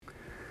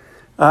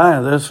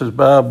Hi, this is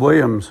Bob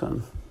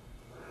Williamson.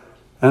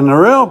 And the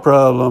real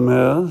problem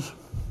is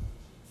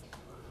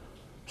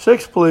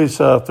 6 police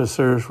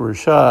officers were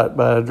shot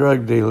by a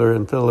drug dealer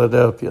in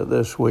Philadelphia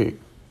this week.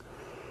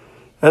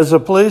 As the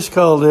police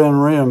called in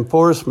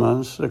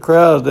reinforcements, the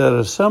crowd that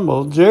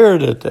assembled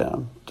jeered at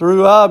them,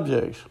 threw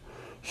objects,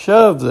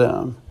 shoved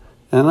them,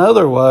 and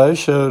otherwise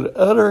showed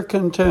utter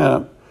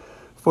contempt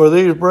for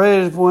these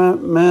brave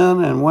men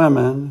and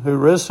women who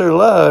risked their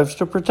lives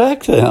to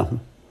protect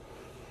them.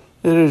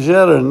 It is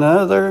yet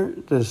another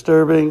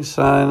disturbing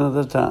sign of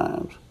the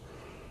times.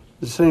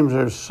 It seems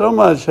there's so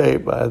much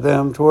hate by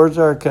them towards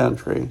our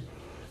country,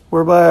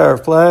 whereby our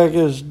flag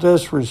is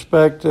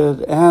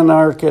disrespected,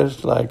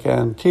 anarchists like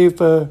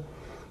Antifa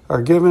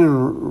are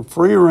given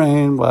free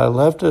rein by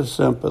leftist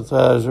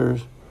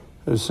sympathizers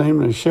who seem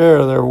to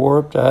share their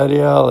warped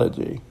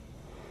ideology.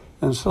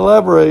 And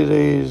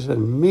celebrities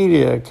and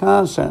media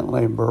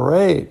constantly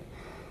berate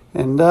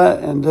and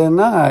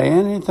deny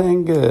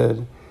anything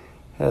good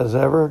has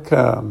ever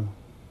come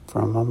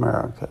from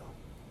America.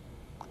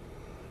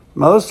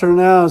 Most are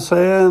now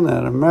saying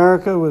that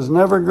America was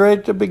never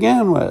great to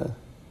begin with.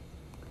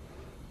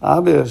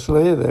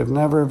 Obviously, they've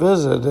never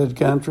visited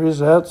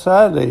countries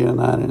outside the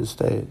United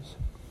States.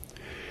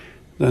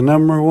 The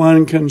number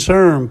one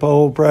concern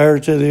polled prior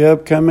to the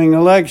upcoming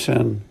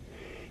election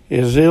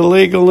is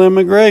illegal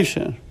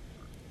immigration.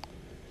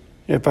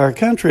 If our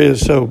country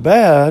is so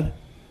bad,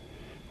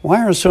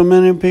 why are so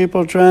many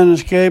people trying to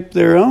escape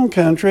their own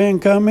country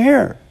and come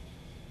here?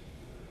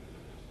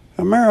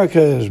 America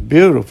is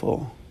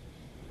beautiful.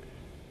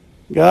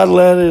 God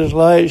let his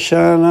light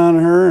shine on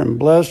her and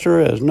blessed her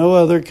as no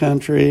other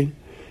country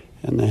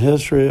in the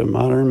history of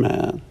modern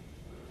man.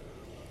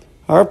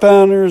 Our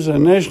founders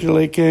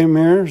initially came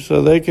here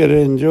so they could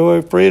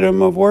enjoy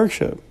freedom of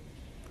worship.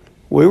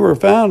 We were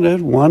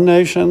founded one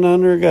nation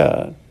under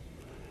God.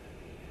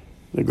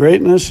 The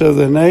greatness of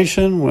the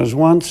nation was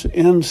once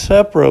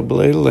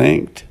inseparably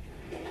linked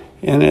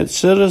in its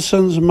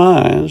citizens'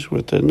 minds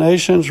with the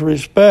nation's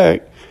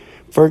respect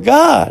for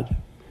God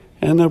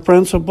and the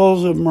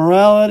principles of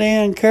morality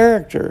and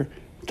character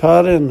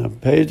taught in the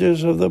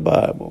pages of the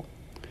Bible.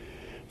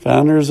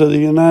 Founders of the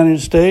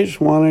United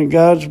States wanted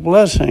God's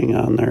blessing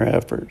on their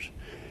efforts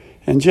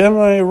and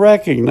generally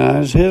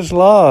recognized his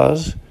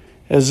laws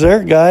as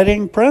their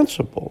guiding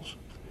principles.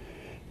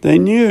 They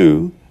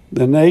knew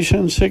the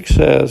nation's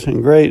success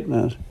and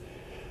greatness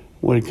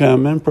would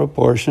come in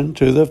proportion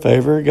to the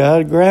favor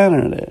God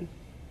granted it.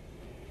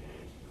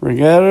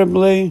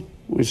 Regrettably,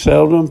 we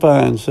seldom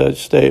find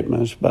such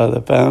statements by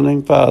the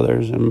founding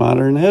fathers in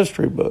modern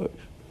history books.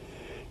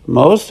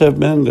 Most have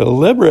been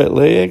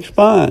deliberately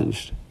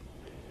expunged.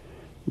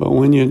 But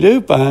when you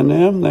do find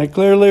them, they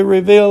clearly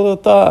reveal the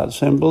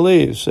thoughts and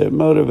beliefs that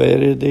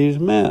motivated these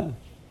men.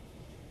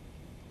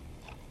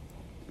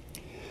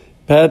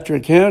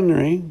 Patrick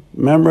Henry,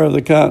 member of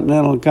the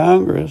Continental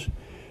Congress,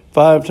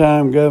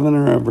 5-time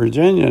governor of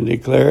Virginia,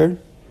 declared,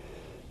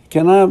 "It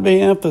cannot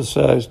be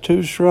emphasized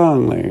too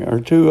strongly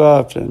or too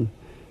often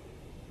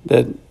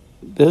that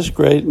this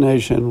great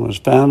nation was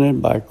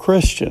founded by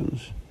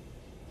Christians,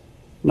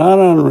 not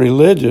on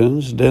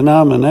religions,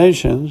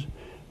 denominations,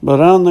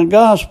 but on the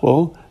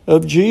gospel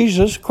of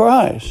Jesus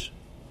Christ."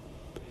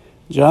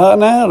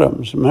 John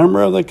Adams,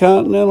 member of the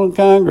Continental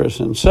Congress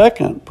and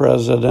 2nd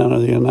President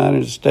of the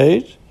United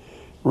States,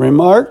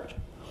 remarked,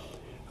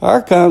 "Our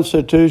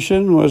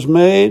Constitution was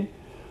made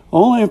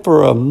only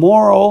for a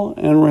moral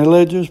and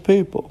religious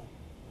people.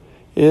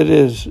 It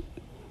is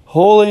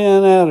wholly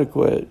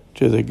inadequate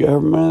to the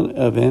government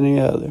of any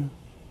other."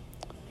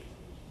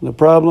 The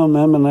problem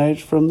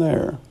emanates from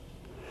there.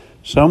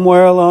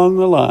 Somewhere along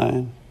the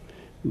line,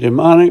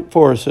 demonic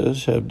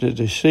forces have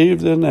deceived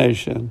the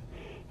nation,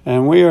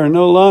 and we are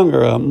no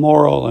longer a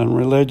moral and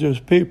religious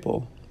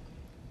people.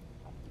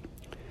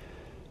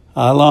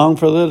 I long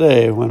for the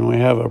day when we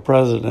have a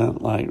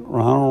president like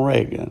Ronald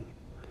Reagan,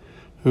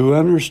 who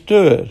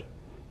understood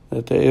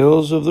that the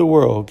ills of the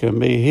world can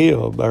be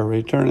healed by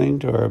returning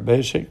to our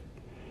basic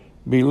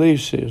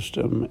belief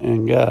system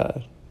in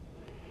God.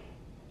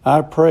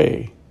 I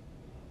pray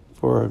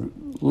for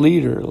a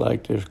leader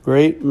like this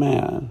great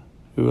man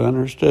who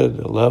understood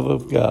the love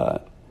of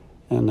God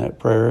and that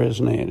prayer is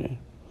needed.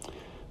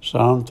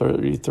 Psalm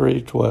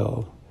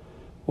 33:12.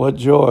 What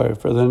joy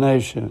for the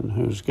nation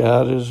whose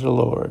God is the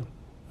Lord,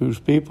 whose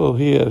people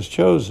he has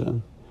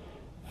chosen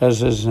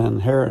as his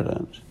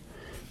inheritance.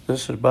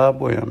 This is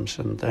Bob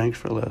Williamson. Thanks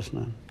for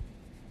listening.